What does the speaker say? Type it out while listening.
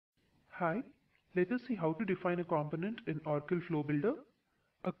Hi, let us see how to define a component in Oracle Flow Builder.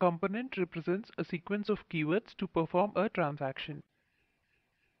 A component represents a sequence of keywords to perform a transaction.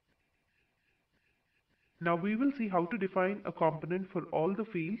 Now we will see how to define a component for all the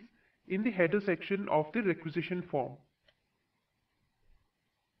fields in the header section of the requisition form.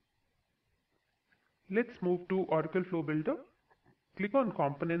 Let's move to Oracle Flow Builder. Click on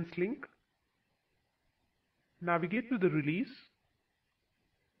Components link. Navigate to the Release,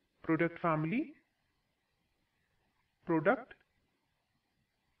 Product Family, Product,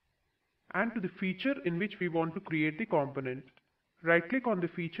 and to the feature in which we want to create the component. Right-click on the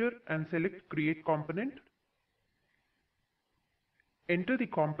feature and select Create Component. Enter the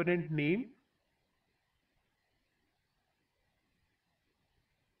component name.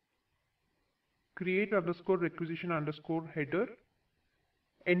 Create _requisition_ header.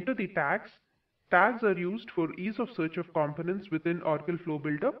 Enter the tags. Tags are used for ease of search of components within Oracle Flow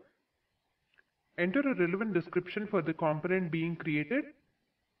Builder. Enter a relevant description for the component being created.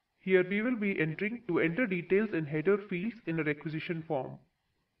 Here we will be entering to enter details in header fields in a requisition form.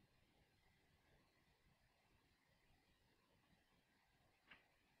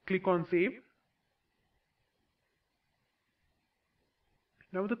 Click on Save.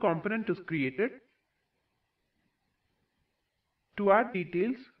 Now the component is created. To add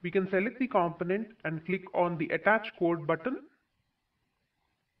details, we can select the component and click on the Attach Code button,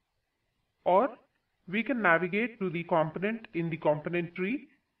 or we can navigate to the component in the component tree.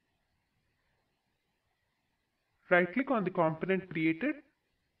 Right-click on the component created.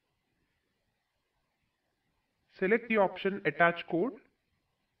 Select the option Attach Code.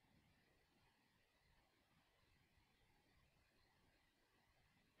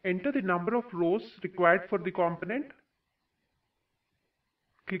 Enter the number of rows required for the component.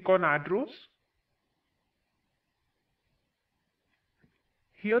 Click on Add Rows.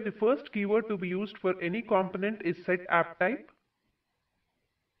 Here the first keyword to be used for any component is setAppType.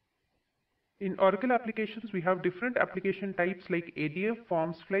 In Oracle applications, we have different application types like ADF,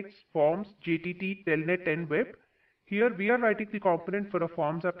 FormsFlex, Forms, JTT, Telnet, and Web. Here we are writing the component for a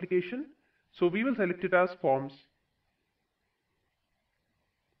Forms application, so we will select it as Forms.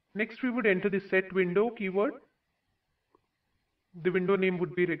 Next, we would enter the set window keyword. The window name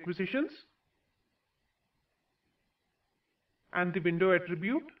would be Requisitions, and the window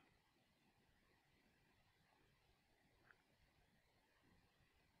attribute.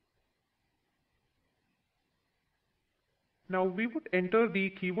 Now we would enter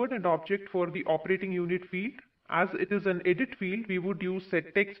the keyword and object for the operating unit field. As it is an edit field, we would use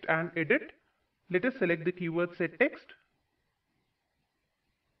setText and edit. Let us select the keyword setText.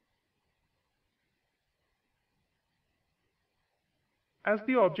 As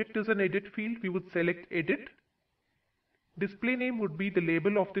the object is an edit field, we would select edit. Display name would be the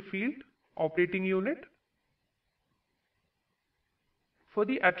label of the field, operating unit. For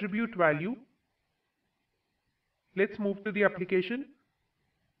the attribute value, let's move to the application.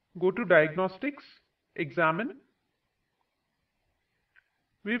 Go to Diagnostics, Examine.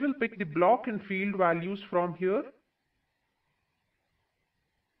 We will pick the block and field values from here.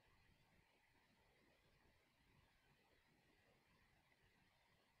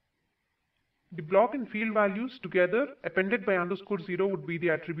 The block and field values together appended by _0 would be the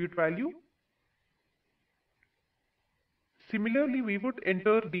attribute value. Similarly, we would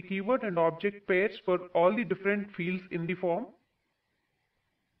enter the keyword and object pairs for all the different fields in the form.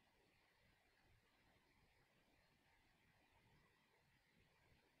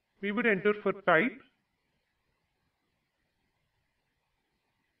 We would enter for type,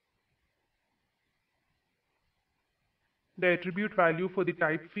 the attribute value for the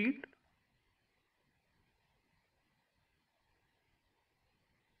type field.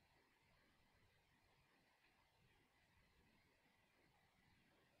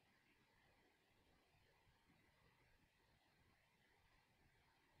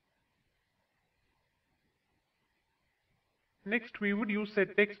 Next, we would use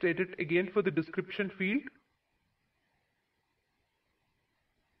setText edit again for the description field.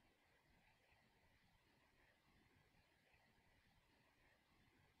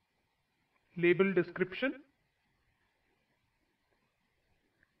 Label description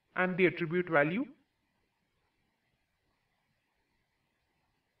and the attribute value.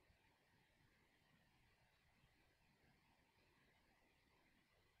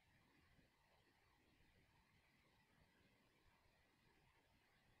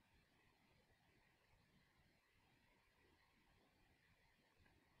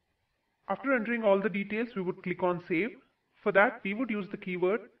 After entering all the details, we would click on Save. For that, we would use the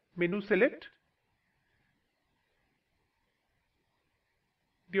keyword menu select.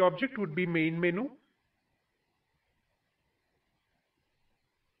 The object would be main menu.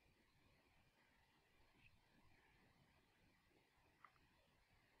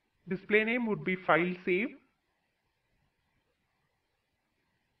 Display name would be file save.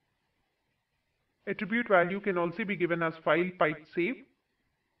 Attribute value can also be given as file pipe save.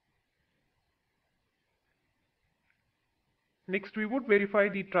 Next, we would verify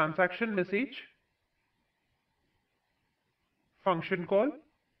the transaction message, function call.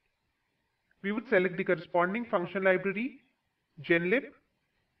 We would select the corresponding function library, genlib,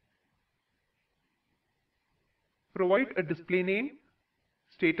 provide a display name,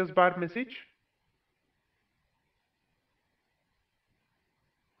 status bar message,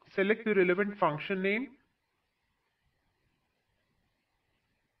 select the relevant function name,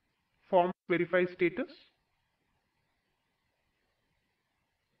 form verify status.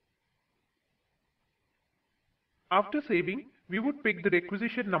 After saving, we would pick the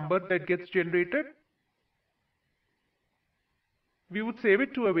requisition number that gets generated. We would save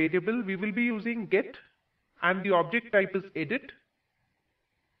it to a variable. We will be using get and the object type is edit.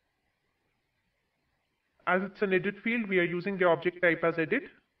 As it's an edit field, we are using the object type as edit.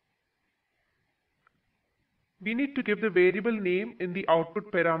 We need to give the variable name in the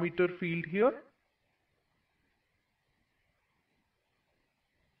output parameter field here.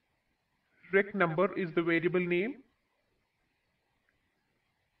 Rec number is the variable name.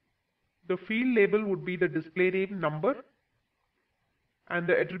 The field label would be the display name number, and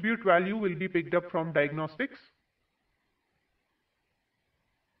the attribute value will be picked up from diagnostics.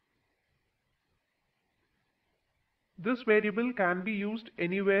 This variable can be used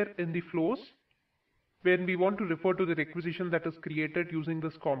anywhere in the flows when we want to refer to the requisition that is created using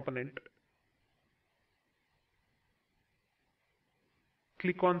this component.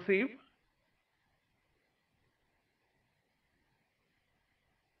 Click on save.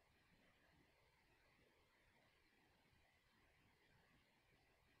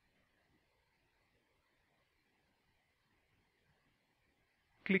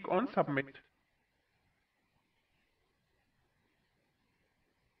 Click on submit.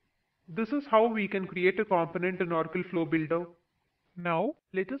 This is how we can create a component in Oracle Flow Builder. Now,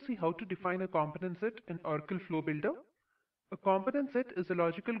 let us see how to define a component set in Oracle Flow Builder. A component set is a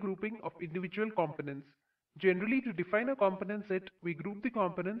logical grouping of individual components. Generally, to define a component set, we group the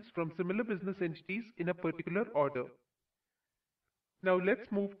components from similar business entities in a particular order. Now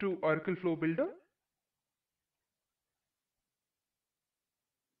let's move to Oracle Flow Builder.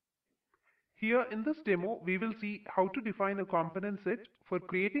 Here in this demo, we will see how to define a component set for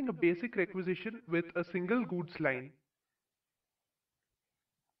creating a basic requisition with a single goods line.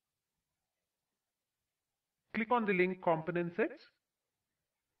 Click on the link Component Sets.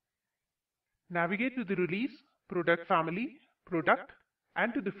 Navigate to the Release, Product Family, Product,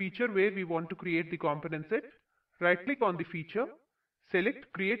 and to the feature where we want to create the component set. Right-click on the feature,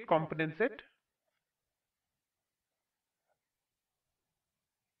 select Create Component Set.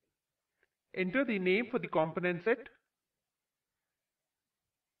 Enter the name for the component set.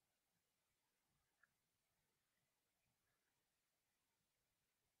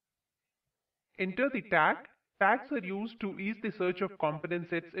 Enter the tag. Tags are used to ease the search of component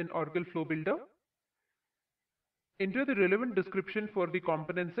sets in Oracle Flow Builder. Enter the relevant description for the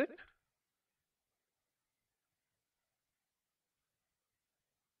component set.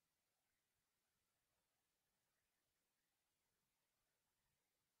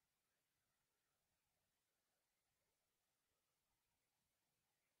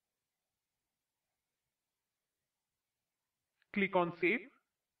 Click on Save.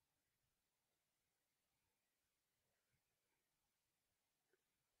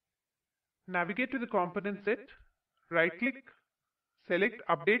 Navigate to the component set, right-click, select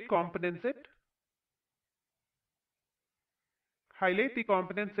Update Component Set. Highlight the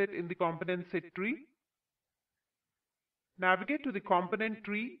component set in the component set tree. Navigate to the component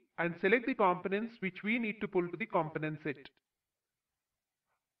tree and select the components which we need to pull to the component set.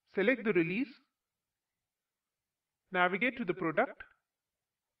 Select the release. Navigate to the product.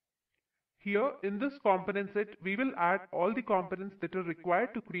 Here in this component set, we will add all the components that are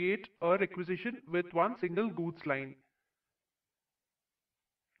required to create a requisition with one single goods line.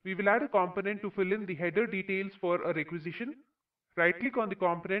 We will add a component to fill in the header details for a requisition. Right-click on the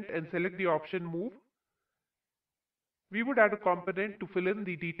component and select the option Move. We would add a component to fill in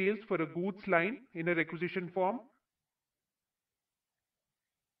the details for a goods line in a requisition form.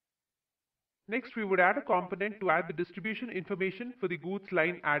 Next, we would add a component to add the distribution information for the goods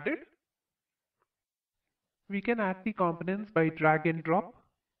line added. We can add the components by drag and drop.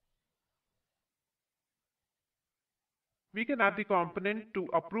 We can add the component to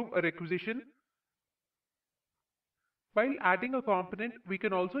approve a requisition. While adding a component, we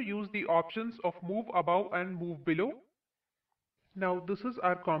can also use the options of move above and move below. Now this is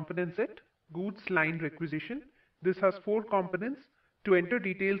our component set, goods line requisition. This has 4 components: to enter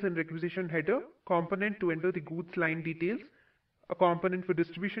details in requisition header, component to enter the goods line details, a component for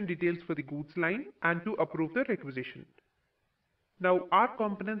distribution details for the goods line, and to approve the requisition. Now our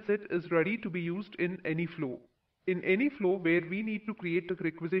component set is ready to be used in any flow. In any flow where we need to create a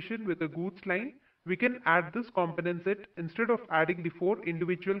requisition with a goods line, we can add this component set instead of adding the 4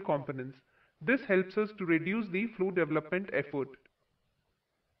 individual components. This helps us to reduce the flow development effort.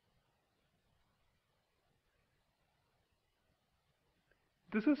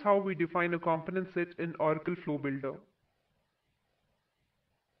 This is how we define a component set in Oracle Flow Builder.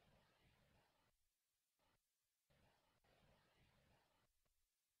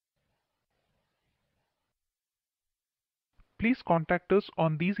 Please contact us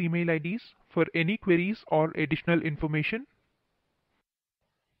on these email IDs for any queries or additional information.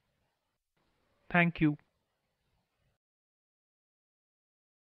 Thank you.